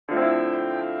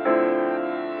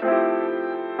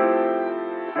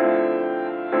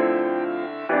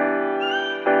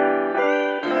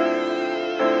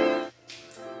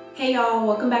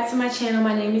Welcome back to my channel.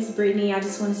 My name is Brittany. I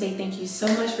just want to say thank you so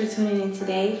much for tuning in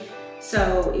today.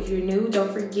 So if you're new,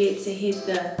 don't forget to hit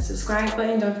the subscribe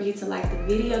button. Don't forget to like the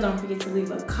video. Don't forget to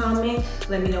leave a comment.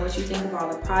 Let me know what you think of all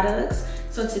the products.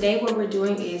 So today what we're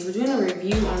doing is we're doing a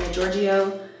review on the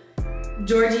Giorgio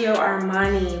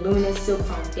Armani Luminous Silk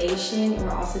Foundation. And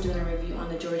we're also doing a review on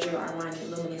the Giorgio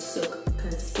Armani Luminous Silk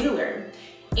Concealer.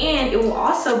 And it will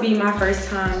also be my first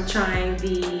time trying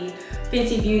the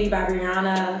Fenty Beauty by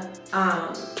Rihanna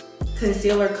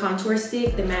concealer contour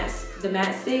stick, the matte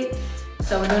stick.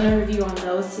 So we're doing a review on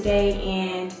those today.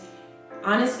 And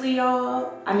honestly,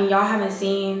 y'all, I mean, y'all haven't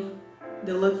seen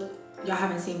the look, y'all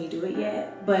haven't seen me do it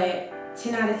yet, but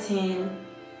 10 out of 10,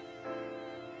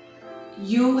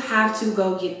 you have to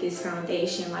go get this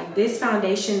foundation. Like this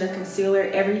foundation, the concealer,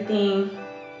 everything,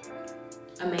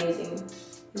 amazing.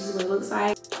 This is what it looks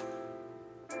like.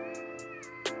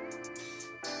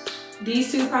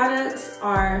 These two products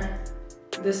are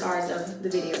the stars of the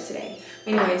video today.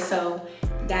 Anyway, so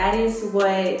that is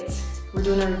what we're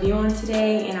doing a review on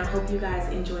today, and I hope you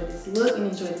guys enjoy this look and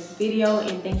enjoy this video,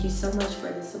 and thank you so much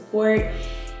for the support.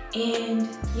 And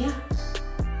yeah,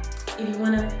 if you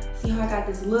want to see how I got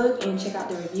this look and check out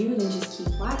the review, then just keep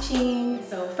watching.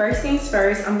 So first things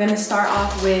first, I'm gonna start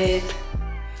off with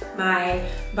my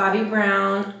Bobbi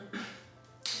Brown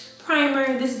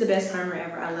primer. This is the best primer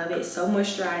ever. I love it. It's so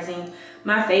moisturizing.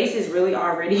 My face is really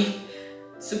already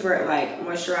super like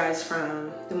moisturized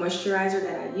from the moisturizer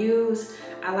that I use.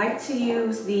 I like to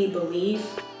use the Believe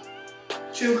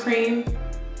True Cream,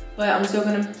 but I'm still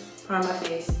gonna prime my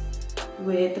face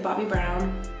with the Bobbi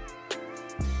Brown.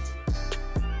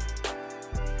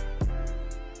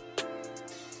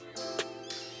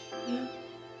 Yeah.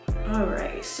 All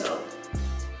right, so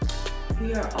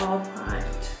we are all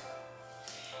primed.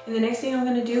 And the next thing I'm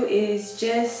gonna do is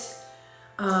just,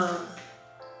 I'm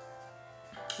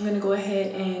gonna go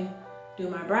ahead and do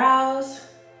my brows.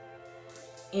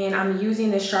 And I'm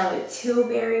using the Charlotte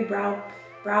Tilbury brow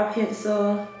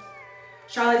pencil,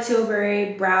 Charlotte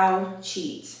Tilbury Brow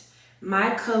Cheat.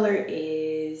 My color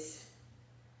is,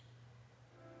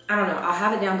 I don't know, I'll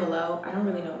have it down below. I don't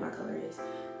really know what my color is,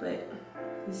 but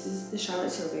this is the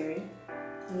Charlotte Tilbury.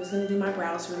 I'm just gonna do my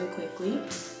brows really quickly.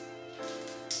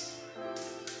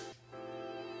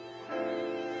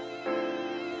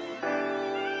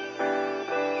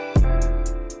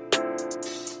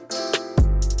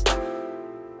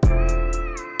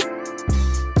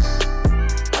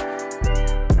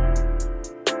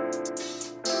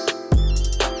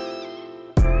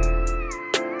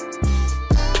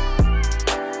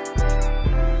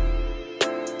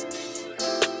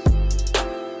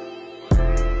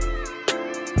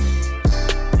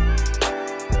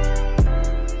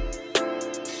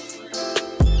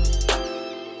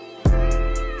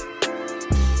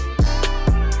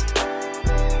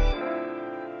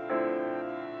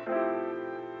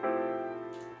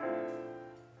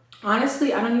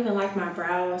 Honestly, I don't even like my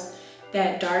brows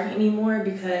that dark anymore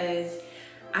because,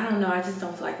 I don't know, I just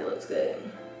don't feel like it looks good.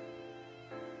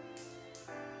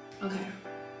 Okay.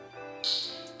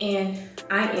 And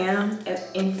I am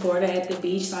in Florida at the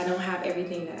beach, so I don't have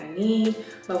everything that I need.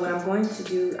 But what I'm going to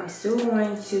do, I'm still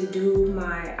going to do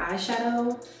my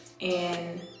eyeshadow,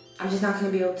 and I'm just not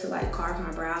gonna be able to like carve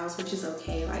my brows, which is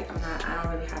okay. Like I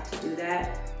don't really have to do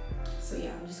that. So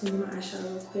yeah, I'm just gonna do my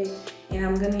eyeshadow real quick. And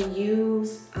I'm gonna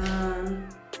use,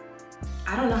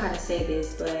 I don't know how to say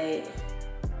this, but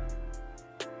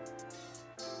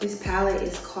this palette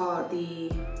is called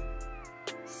the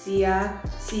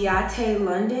Ciate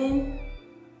London.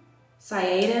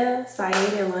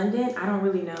 Ciate London. I don't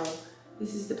really know.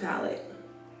 This is the palette.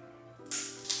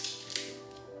 These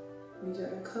are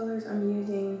the colors I'm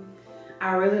using.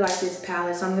 I really like this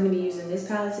palette, so I'm gonna be using this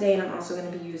palette today, and I'm also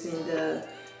gonna be using the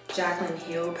Jaclyn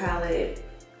Hill palette,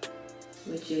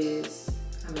 which is,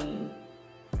 I mean,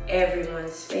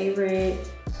 everyone's favorite.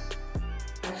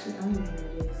 Actually, I don't even know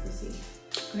what it is. Let's see.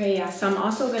 Okay, yeah, so I'm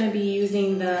also gonna be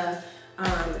using the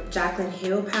Jaclyn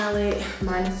Hill palette.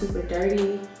 Mine is super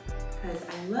dirty because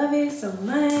I love it so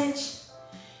much.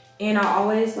 And I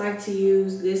always like to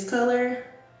use this color,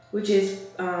 which is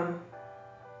Pookie.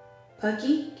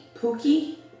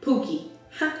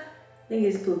 Ha, I think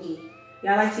it's Pookie.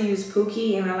 Yeah, I like to use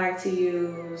Pookie, and I like to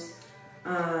use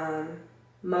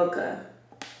Mocha.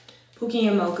 Pookie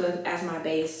and Mocha as my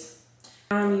base.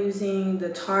 I'm using the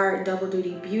Tarte Double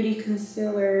Duty Beauty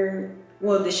Concealer,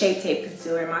 well, the Shape Tape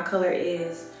Concealer. My color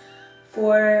is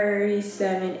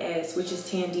 47S, which is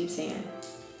Tan Deep Sand.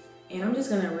 And I'm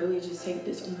just gonna really just take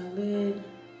this on my lid.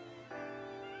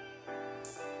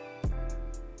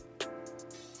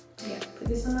 Yeah, put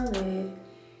this on my lid,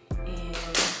 and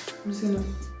I'm just gonna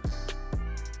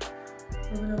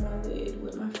rubbing on my lid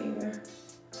with my finger.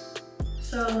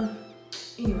 So,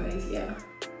 anyways, yeah.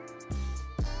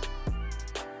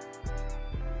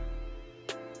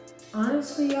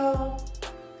 Honestly, y'all,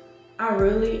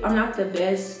 I'm not the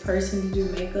best person to do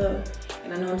makeup.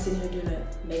 And I know I'm sitting here doing a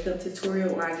makeup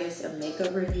tutorial, or I guess a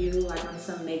makeup review, like I'm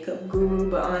some makeup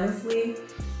guru, but honestly,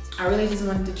 I really just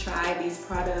wanted to try these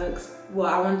products.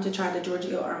 Well, I wanted to try the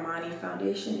Giorgio Armani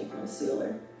foundation and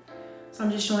concealer. So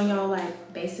I'm just showing y'all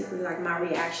like basically like my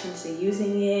reaction to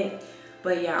using it.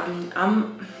 But yeah,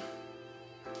 I'm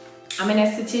an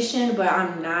esthetician, but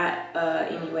I'm not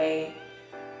anyway.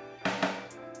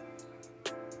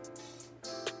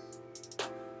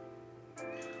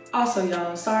 Also,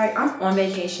 y'all, sorry, I'm on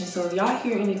vacation, so if y'all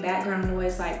hear any background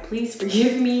noise, like, please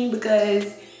forgive me,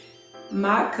 because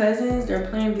my cousins, they're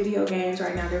playing video games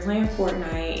right now. They're playing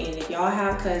Fortnite, and if y'all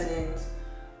have cousins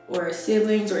or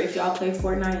siblings, or if y'all play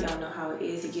Fortnite, y'all know how it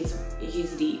is. It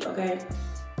gets deep, okay?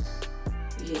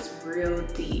 It gets real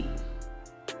deep.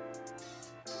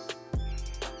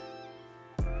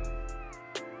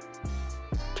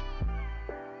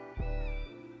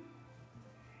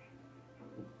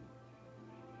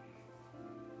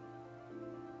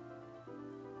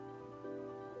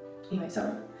 Anyway,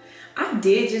 so I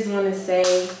did just want to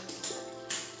say,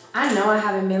 I know I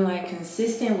haven't been like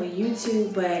consistent with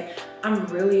YouTube, but I'm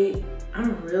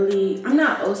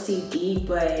not OCD,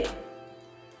 but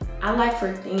I like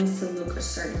for things to look a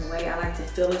certain way. I like to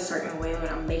feel a certain way when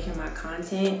I'm making my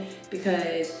content,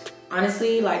 because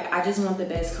honestly, like, I just want the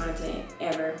best content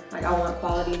ever. Like, I want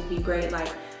quality to be great. Like,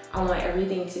 I want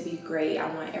everything to be great.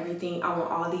 I want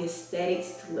all the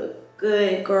aesthetics to look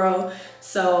good, girl.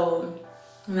 So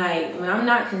like, when I'm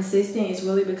not consistent, it's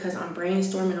really because I'm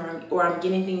brainstorming, or I'm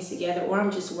getting things together, or I'm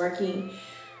just working.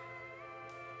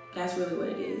 That's really what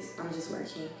it is. I'm just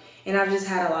working. And I've just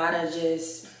had a lot of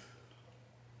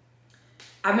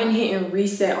I've been hitting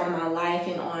reset on my life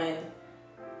and on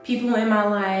people in my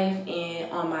life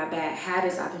and on my bad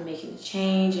habits. I've been making a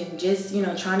change and just, you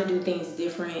know, trying to do things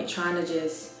different, trying to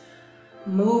just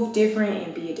move different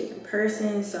and be a different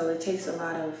person. So it takes a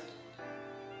lot of,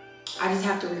 I just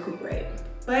have to recuperate.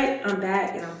 But I'm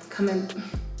back and I'm coming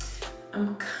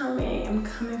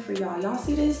for y'all. Y'all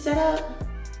see this setup?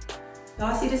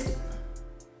 Y'all see this?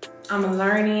 I'm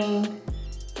learning.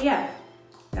 Yeah,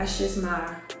 that's just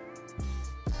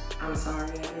I'm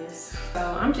sorry, I guess. So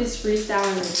I'm just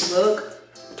freestyling this look.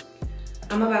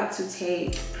 I'm about to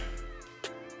take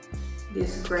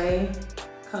this gray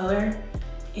color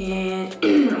and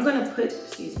I'm gonna put,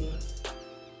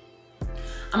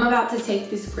 I'm about to take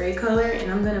this gray color and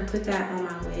I'm gonna put that on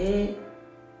my lid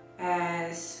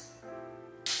as,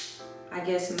 I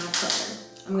guess, my color.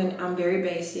 I'm very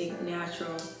basic,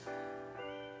 natural.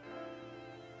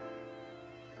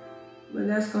 But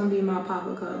that's gonna be my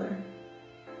pop-up color.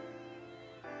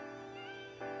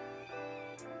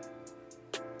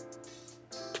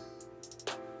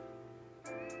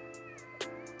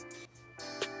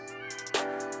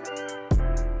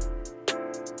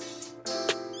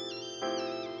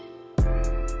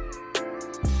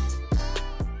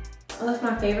 I love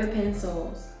my favorite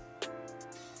pencils.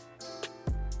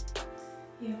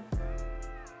 Yeah.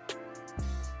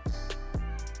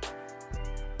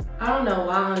 I don't know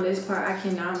why on this part I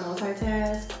cannot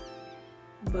multitask,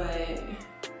 but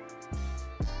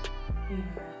yeah.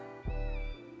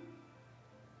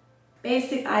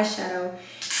 Basic eyeshadow.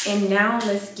 And now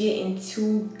let's get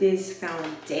into this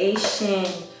foundation,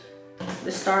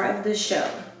 the star of the show.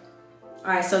 All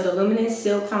right, so the Luminous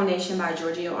Silk Foundation by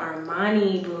Giorgio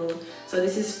Armani, boo. So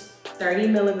this is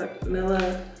 30 I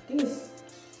think it's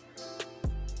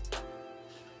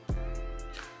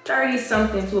 30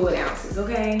 something fluid ounces,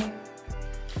 okay?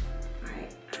 All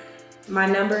right,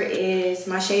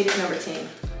 my shade is number 10.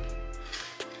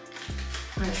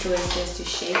 All right, so it says to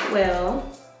shake well.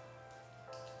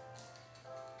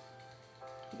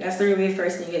 That's the really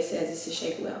first thing it says, is to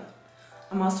shake well.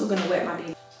 I'm also gonna wet my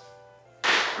beauty.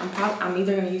 I'm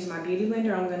either gonna use my beauty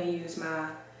blender or I'm gonna use my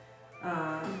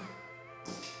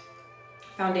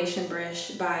foundation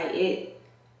brush by It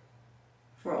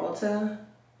for Ulta.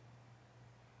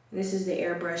 This is the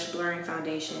Airbrush Blurring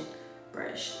Foundation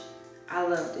brush. I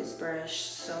love this brush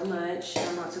so much.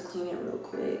 I'm about to clean it real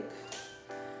quick.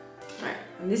 All right,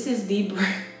 and this is the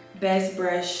best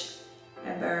brush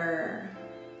ever.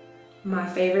 My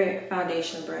favorite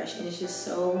foundation brush, and it's just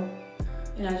so,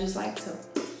 and I just like to,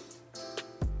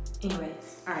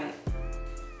 anyways, all right.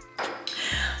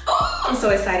 Oh, I'm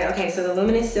so excited. Okay, so the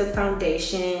Luminous Silk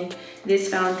Foundation. This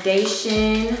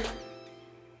foundation,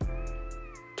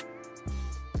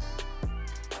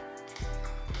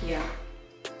 yeah.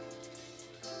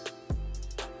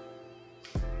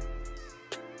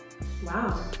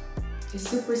 It's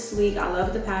super sleek. I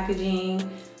love the packaging.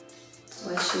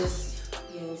 Let's just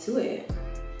get into it.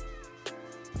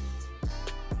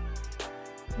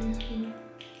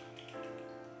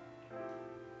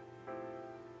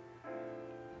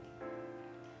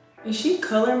 And she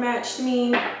color matched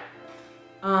me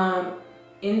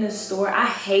in the store. I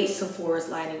hate Sephora's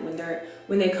lighting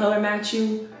when they color match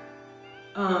you.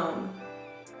 I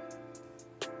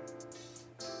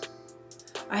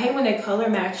hate when they color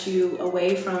match you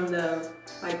away from the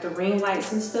ring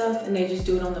lights and stuff, and they just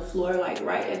do it on the floor, like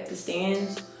right at the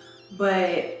stands.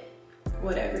 But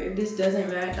whatever, if this doesn't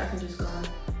match, I can just go and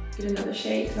get another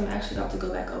shade, because I'm actually about to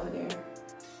go back over there.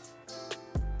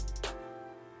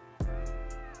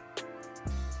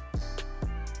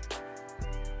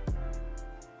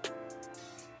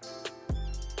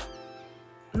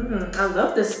 I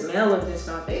love the smell of this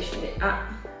foundation.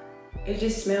 It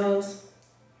just smells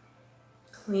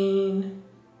clean.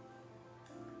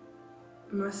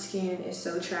 My skin is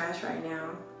so trash right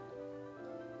now.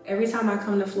 Every time I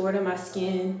come to Florida, my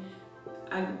skin,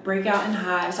 I break out in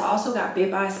hives. I also got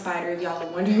bit by a spider. If y'all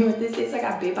are wondering what this is, I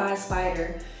got bit by a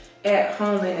spider at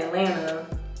home in Atlanta.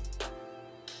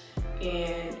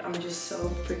 And I'm just so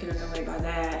freaking annoyed by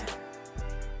that.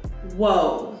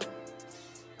 Whoa.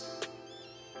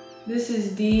 This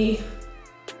is the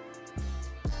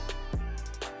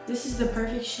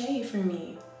perfect shade for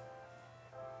me.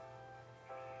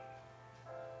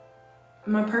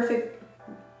 My perfect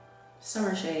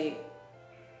summer shade.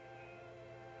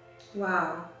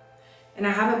 Wow. And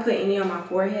I haven't put any on my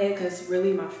forehead, because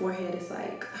really my forehead is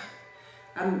like,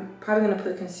 I'm probably gonna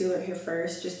put concealer here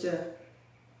first just to,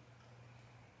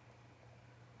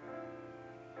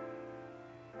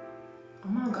 oh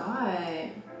my God.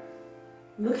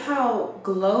 Look how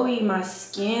glowy my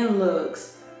skin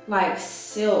looks, like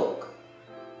silk.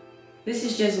 This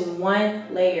is just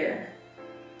one layer.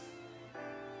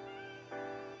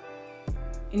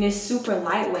 And it's super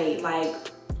lightweight, like,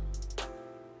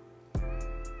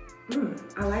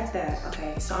 I like that.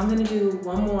 Okay, so I'm gonna do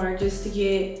one more just to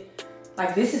get,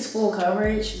 like, this is full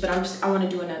coverage, but I wanna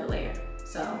do another layer.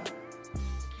 So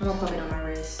I'm gonna put it on my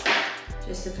wrist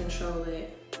just to control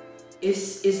it.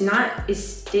 It's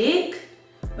thick,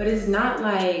 but it's not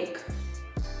like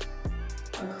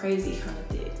a crazy kind of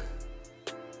thick.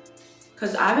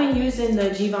 Cause I've been using the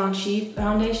Givenchy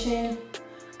foundation.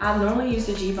 I normally use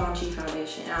the Givenchy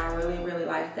foundation, and I really, really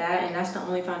like that. And that's the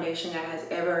only foundation that has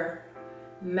ever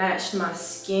matched my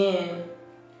skin.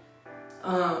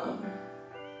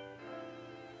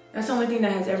 That's the only thing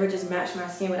that has ever just matched my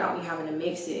skin without me having to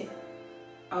mix it.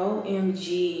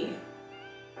 OMG.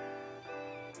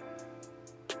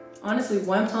 Honestly,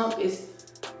 one pump is,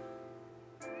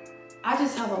 I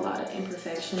just have a lot of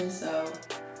imperfections, so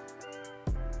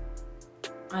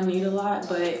I need a lot.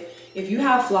 But if you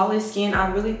have flawless skin,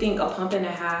 I really think a pump and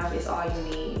a half is all you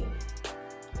need.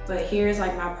 But here's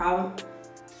like my problem.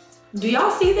 Do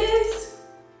y'all see this?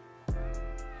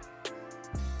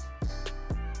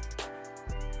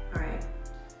 All right,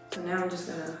 so now I'm just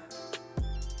gonna,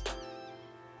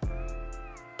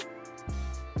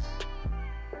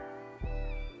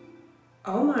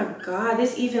 oh my God,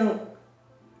 this even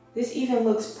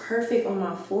looks perfect on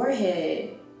my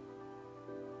forehead.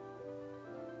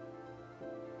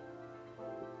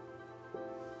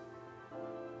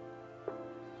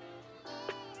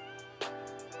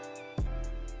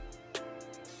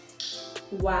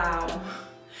 Wow.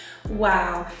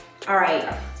 Wow. All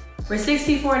right, for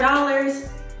 $64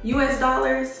 US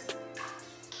dollars,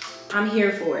 I'm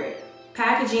here for it.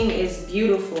 Packaging is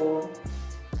beautiful.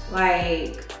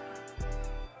 Like,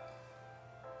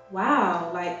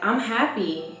 wow, like, I'm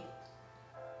happy.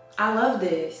 I love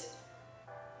this.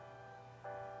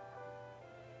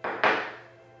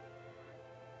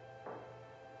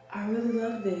 I really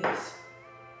love this.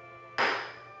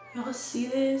 Y'all see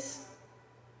this?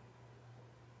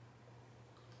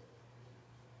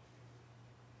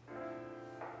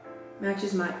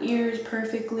 Matches my ears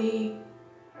perfectly.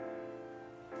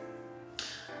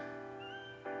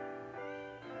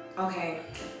 Okay,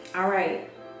 all right,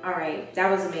 that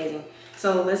was amazing.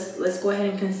 So let's go ahead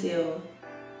and conceal.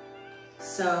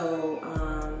 So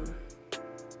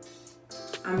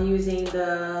I'm using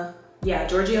the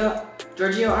Giorgio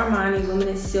Armani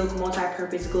Luminous Silk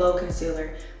Multi-Purpose Glow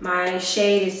Concealer. My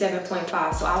shade is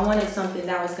 7.5, so I wanted something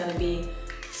that was gonna be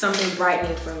something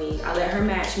brightening for me. I let her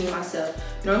match me myself.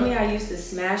 Normally I use the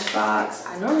Smashbox.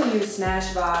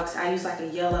 I use like a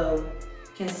yellow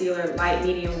concealer, light,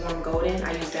 medium, warm, golden.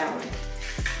 I use that one.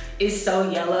 It's so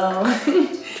yellow.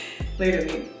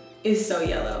 Literally, it's so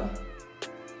yellow.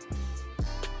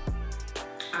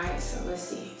 All right, so let's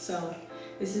see. So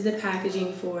This is the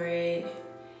packaging for it.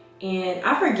 And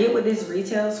I forget what this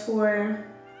retails for.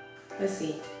 Let's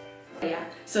see. Yeah,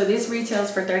 so this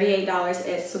retails for $38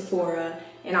 at Sephora.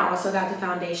 And I also got the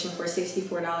foundation for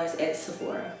 $64 at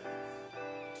Sephora.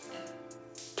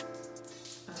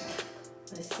 Okay,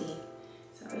 let's see.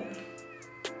 So yeah.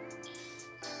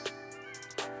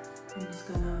 I'm just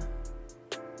gonna,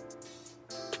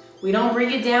 we don't bring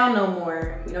it down no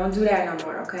more. We don't do that no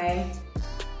more, okay?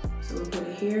 So we'll put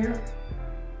it here.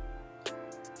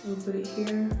 We'll put it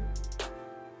here.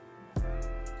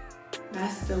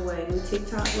 That's the way, new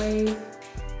TikTok wave.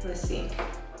 Let's see.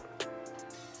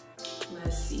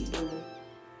 Let's see, boo.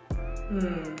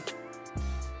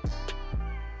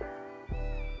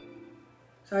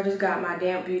 So I just got my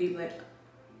damp beauty blend.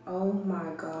 Oh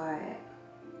my God.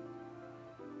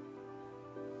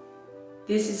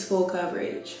 This is full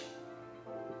coverage.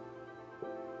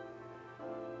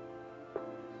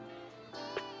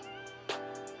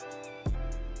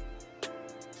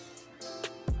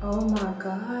 Oh my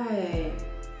God.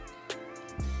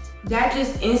 That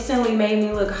just instantly made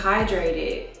me look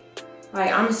hydrated.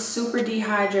 Like, I'm super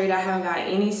dehydrated. I haven't got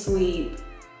any sleep.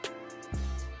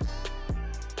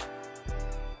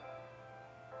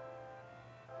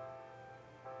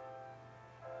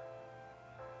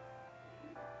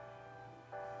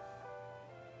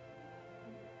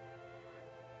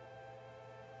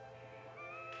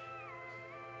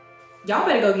 Y'all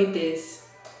better go get this.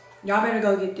 Y'all better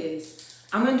go get this.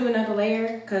 I'm gonna do another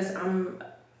layer because I'm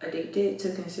addicted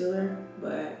to concealer,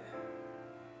 but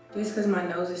just because my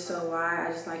nose is so wide,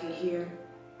 I just like it here.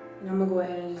 And I'm gonna go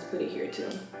ahead and just put it here too.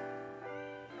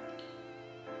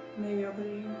 Maybe I'll put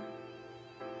it here.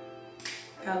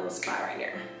 Got a little spot right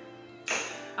there.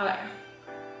 Okay.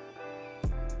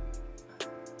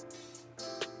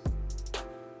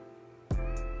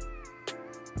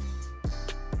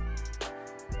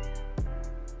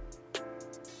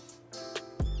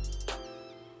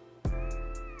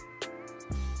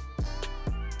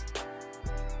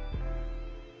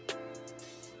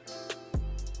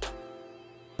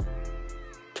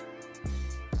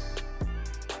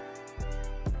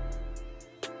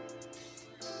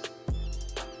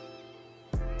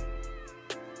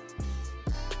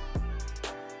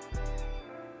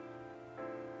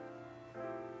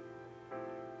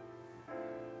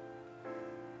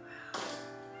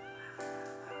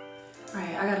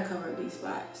 Alright, I gotta cover up these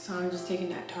spots. So I'm just taking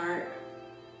that Tarte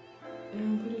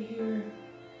and put it here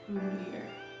and put it here.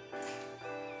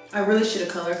 I really should have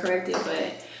color corrected,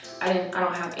 but I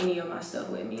don't have any of my stuff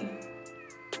with me.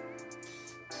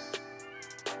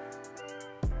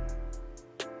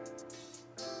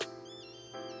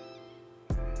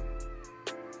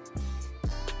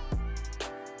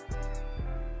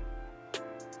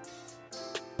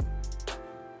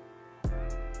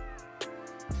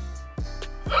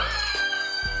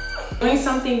 Doing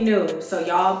something new, so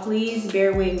y'all please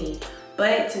bear with me.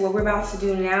 But what we're about to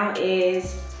do now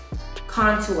is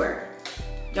contour.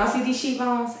 Y'all see these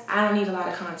cheekbones? I don't need a lot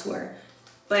of contour,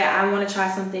 but I want to try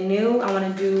something new. I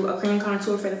want to do a cream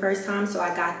contour for the first time, so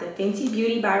I got the Fenty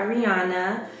Beauty by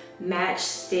Rihanna Match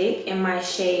Stick, and my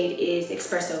shade is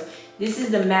Espresso. This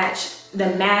is the matte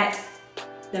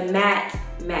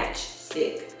Match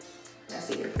Stick. That's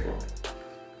a good cool.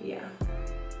 Yeah.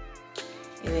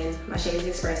 And then my shade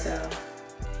is Espresso.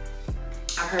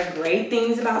 I've heard great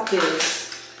things about this.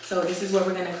 So this is what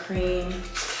we're gonna cream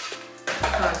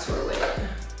contour with.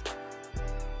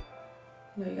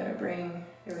 You know, you gotta bring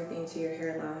everything to your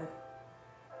hairline.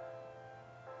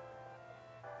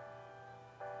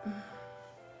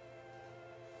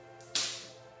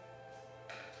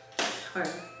 All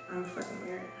right, I'm fucking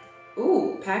weird.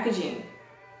 Ooh, packaging.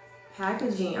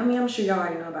 Packaging, I mean, I'm sure y'all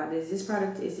already know about this. This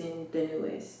product isn't the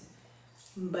newest,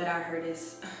 but I heard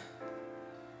it's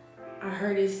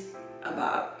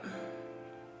about,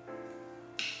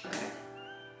 okay.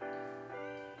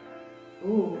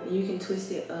 Ooh, you can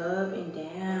twist it up and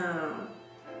down.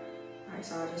 All right,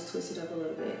 so I'll just twist it up a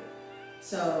little bit.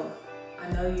 So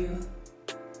I know you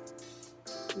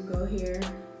go here,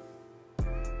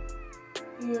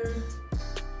 a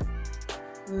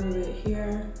little bit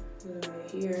here, a little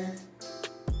bit here,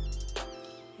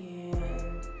 and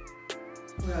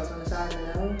what else on the side of the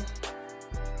nose?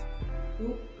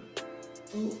 Oop,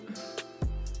 oop.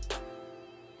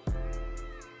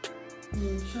 A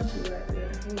little chunky right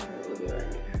there. We'll put a little bit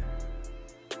right there.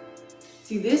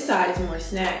 See, this side is more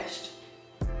snatched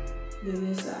than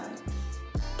this side,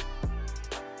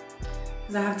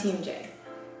 because I have TMJ,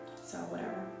 so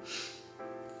whatever.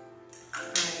 All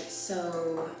right,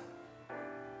 so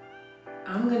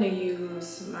I'm gonna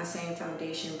use my same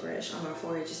foundation brush on my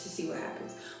forehead just to see what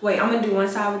happens. Wait, I'm gonna do one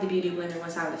side with the Beauty Blender,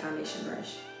 one side with the foundation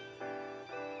brush.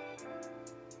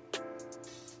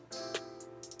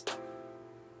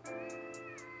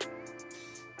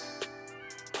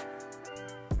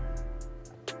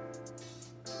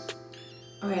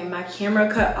 Okay, my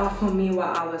camera cut off on me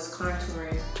while I was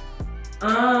contouring.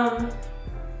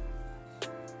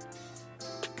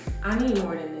 I need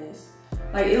more than this.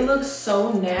 Like, it looks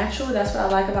so natural. That's what I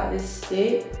like about this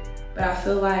stick. But I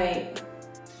feel like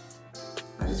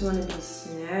I just want to be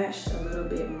snatched a little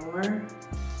bit more.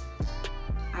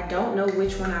 I don't know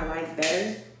which one I like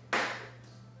better.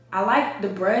 I like the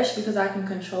brush because I can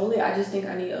control it. I just think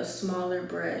I need a smaller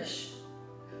brush.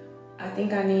 I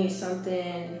think I need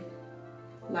something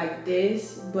like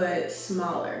this, but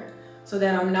smaller, so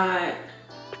that I'm not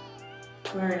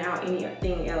wearing out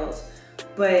anything else.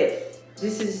 But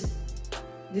this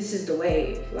is the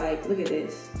wave. Like, look at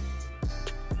this.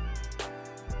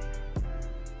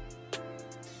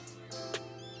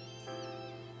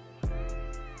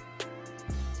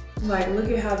 Like, look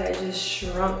at how that just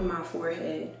shrunk my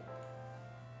forehead.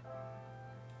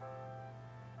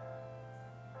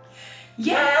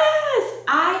 Yes,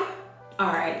 all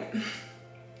right.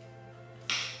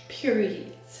 Period.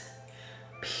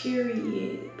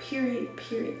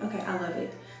 Okay, I love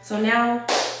it. So now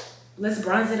let's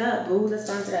bronze it up, boo. Let's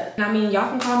bronze it up. I mean, y'all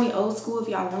can call me old school if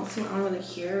y'all want to. I don't really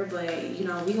care, but you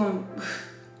know,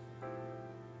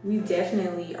 we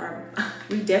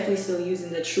definitely still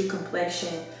using the True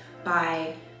Complexion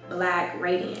by Black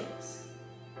Radiance.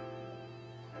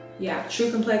 Yeah, True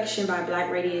Complexion by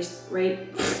Black Radiance.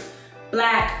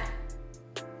 Black,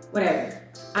 whatever.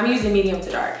 I'm using medium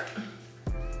to dark.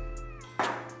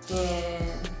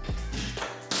 And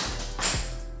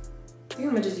I think I'm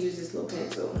gonna just use this little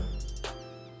pencil.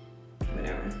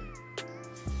 Whatever.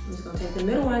 I'm just gonna take the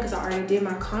middle one because I already did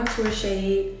my contour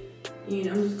shade. And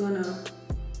I'm just gonna,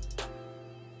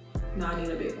 no, I need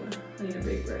a big one. I need a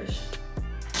big brush.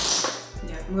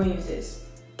 Yeah, I'm gonna use this.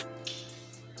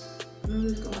 I'm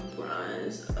just gonna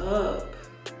bronze up.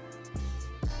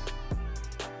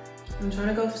 I'm trying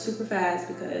to go super fast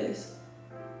because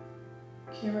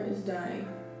camera is dying.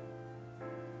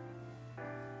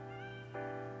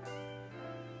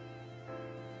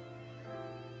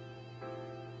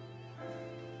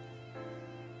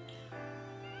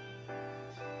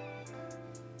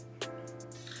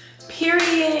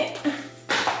 Period.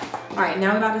 All right,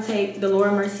 now we're about to take the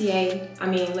Laura Mercier. I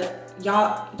mean, look,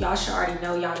 y'all should already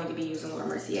know y'all need to be using Laura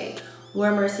Mercier.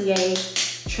 Laura Mercier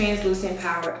translucent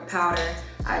powder.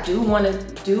 I do want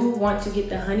to get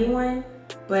the honey one,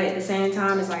 but at the same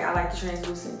time, it's like I like the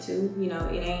translucent too. You know,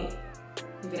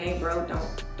 if it ain't broke,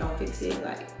 don't fix it.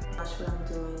 Like, watch what I'm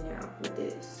doing now with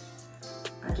this.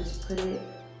 I just put it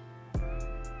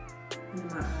under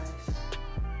my eyes.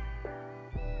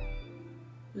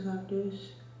 Just like this.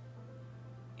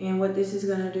 And what this is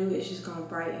gonna do is just gonna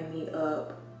brighten me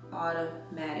up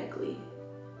automatically.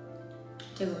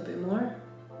 Take a little bit more.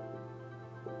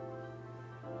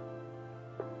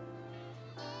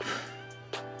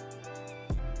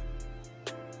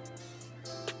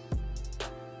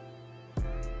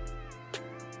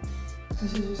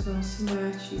 This is just gonna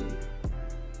snatch you.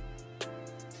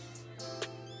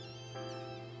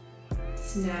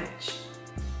 Snatch.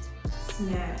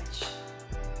 Snatch.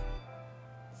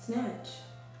 Snatch.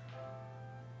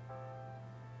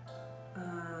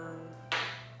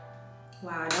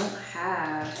 Wow, I don't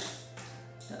have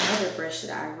the other brush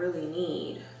that I really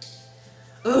need.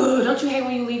 Ugh, don't you hate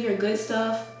when you leave your good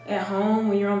stuff at home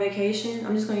when you're on vacation?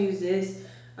 I'm just gonna use this.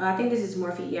 I think this is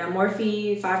Morphe. Yeah,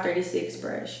 Morphe 536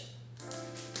 brush.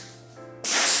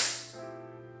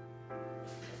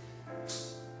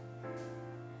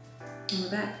 And we're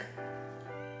back.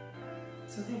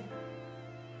 It's okay.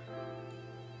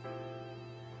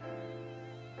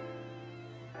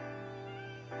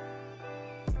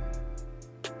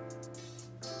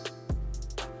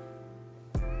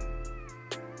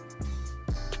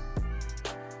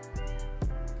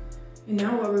 And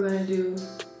now what we're gonna do,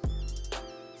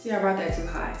 see, I brought that too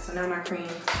high. So now my cream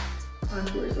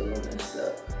contour is a little messed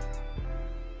up.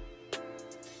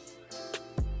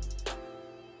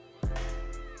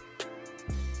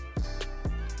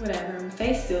 Whatever, my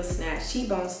face still snatched,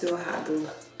 cheekbones still hot, boo.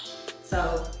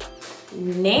 So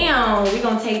now we're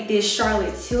gonna take this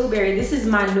Charlotte Tilbury. This is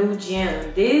my new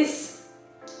gem. This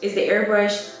is the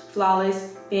Airbrush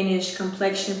Flawless Finish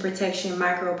Complexion Protection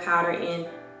Micro Powder in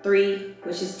 3,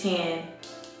 which is tan.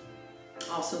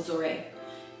 Also Zoré.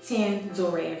 Tan,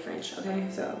 Zoré in French, okay?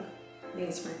 So, I think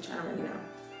it's French, I don't really know.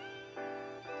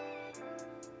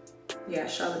 Yeah,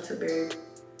 Charlotte Tilbury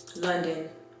London.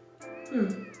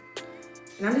 And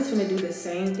I'm just gonna do the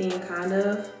same thing, kind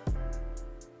of.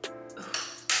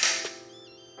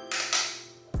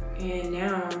 And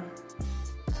now I'm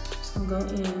just gonna go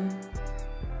in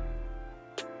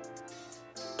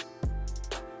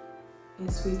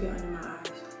and sweep it under my eyes.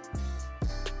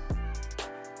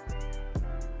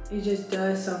 It just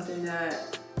does something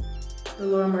that the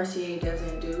Laura Mercier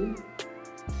doesn't do.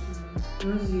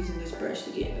 I'm just using this brush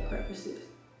to get in the crevices.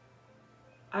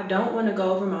 I don't want to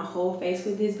go over my whole face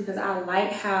with this because I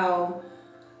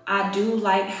do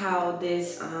like how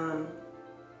this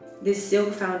this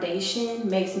silk foundation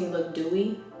makes me look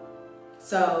dewy.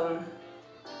 So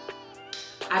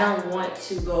I don't want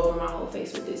to go over my whole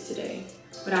face with this today.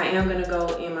 But I am gonna go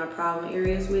in my problem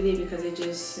areas with it because it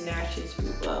just snatches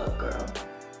you up, girl.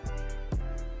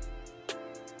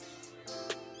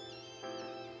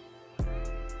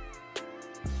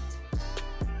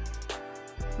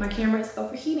 My camera is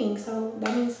overheating, so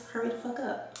that means hurry the fuck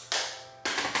up.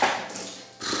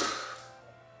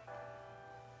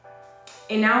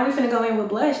 And now we're gonna go in with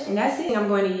blush, and that's the thing I'm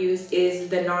going to use is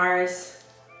the NARS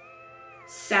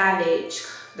Savage.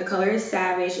 The color is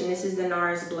Savage, and this is the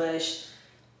NARS blush.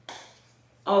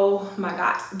 Oh my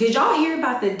God. Did y'all hear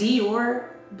about the Dior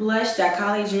blush that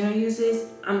Kylie Jenner uses?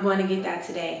 I'm going to get that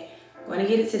today. I'm going to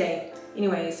get it today.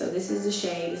 Anyway, so this is the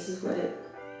shade. This is what it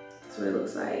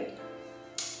looks like.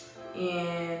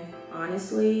 And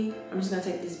honestly, I'm just gonna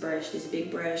take this brush, this big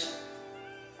brush,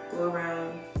 go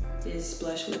around this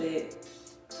blush with it.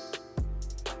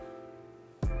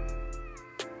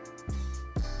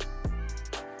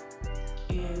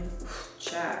 And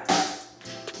child,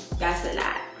 that's a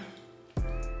lot.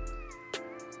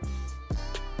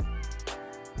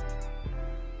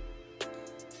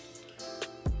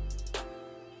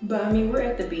 But I mean, we're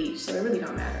at the beach, so it really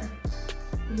don't matter.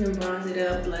 You can bronze it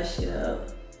up, blush it up.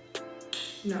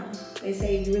 No, they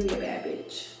say you're really a bad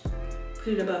bitch.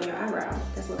 Put it above your eyebrow.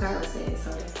 That's what Kyra said, so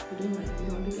that's what we're doing.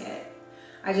 We're gonna do that.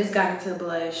 I just got into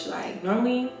blush. Like,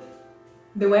 normally,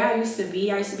 the way I used to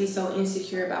be so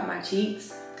insecure about my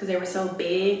cheeks because they were so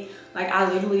big. Like,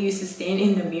 I literally used to stand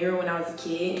in the mirror when I was a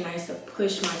kid and I used to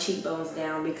push my cheekbones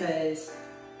down because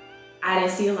I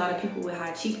didn't see a lot of people with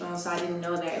high cheekbones, so I didn't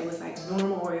know that it was like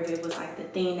normal or if it was like the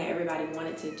thing that everybody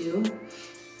wanted to do,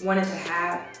 wanted to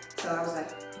have. So I was like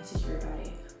insecure about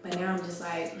it. But now I'm just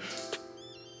like,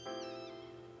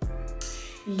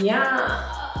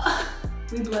 yeah,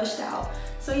 we blushed out.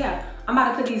 So yeah, I'm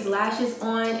about to put these lashes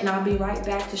on and I'll be right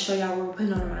back to show y'all what we're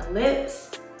putting on my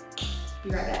lips.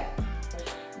 Be right back.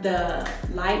 The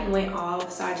light went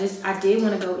off, so I did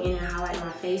want to go in and highlight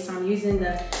my face. So I'm using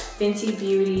the Fenty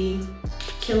Beauty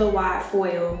Kilowatt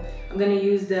Foil. I'm gonna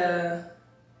use the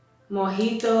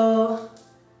Mojito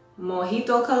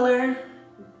color.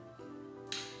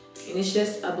 And it's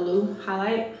just a blue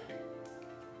highlight.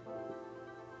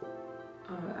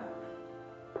 Oh my God.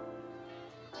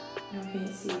 I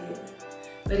can't see it.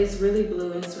 But it's really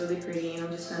blue and it's really pretty. And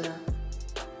I'm just gonna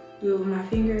do it with my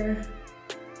finger.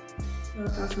 Go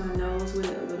across my nose with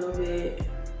it a little bit.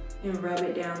 And rub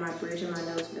it down my bridge of my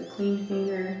nose with a clean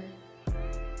finger.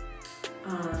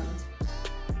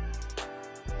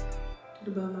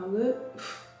 Above my lip.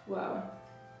 Wow.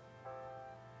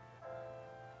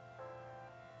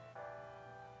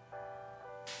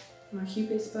 My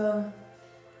Cupid's bow.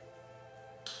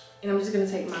 And I'm just gonna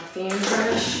take my fan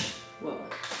brush. Whoa.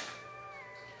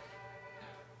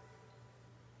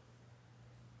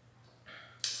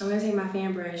 So I'm gonna take my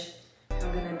fan brush.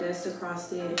 I'm gonna dust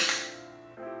across it.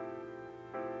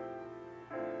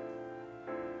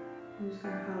 I'm just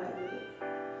gonna highlight with it.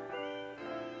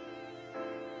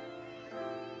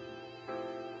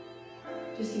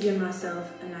 Just to give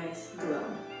myself a nice glow.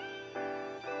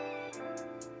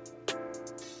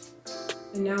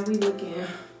 And now we looking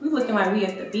like we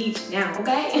at the beach now,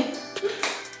 okay?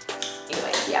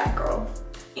 Anyways, yeah, girl.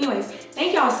 Anyways,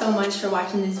 thank y'all so much for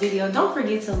watching this video. Don't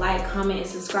forget to like, comment, and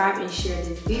subscribe and share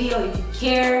this video if you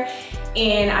care.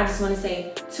 And I just want to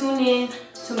say, tune in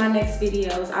to my next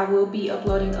videos. I will be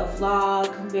uploading a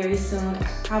vlog very soon,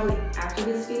 probably after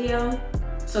this video.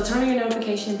 So turn on your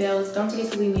notification bells. Don't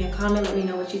forget to leave me a comment. Let me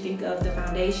know what you think of the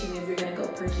foundation if you're gonna go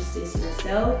purchase this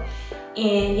yourself.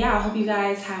 And yeah, I hope you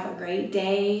guys have a great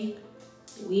day,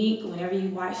 week, whenever you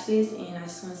watch this. And I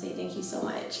just want to say thank you so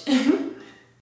much.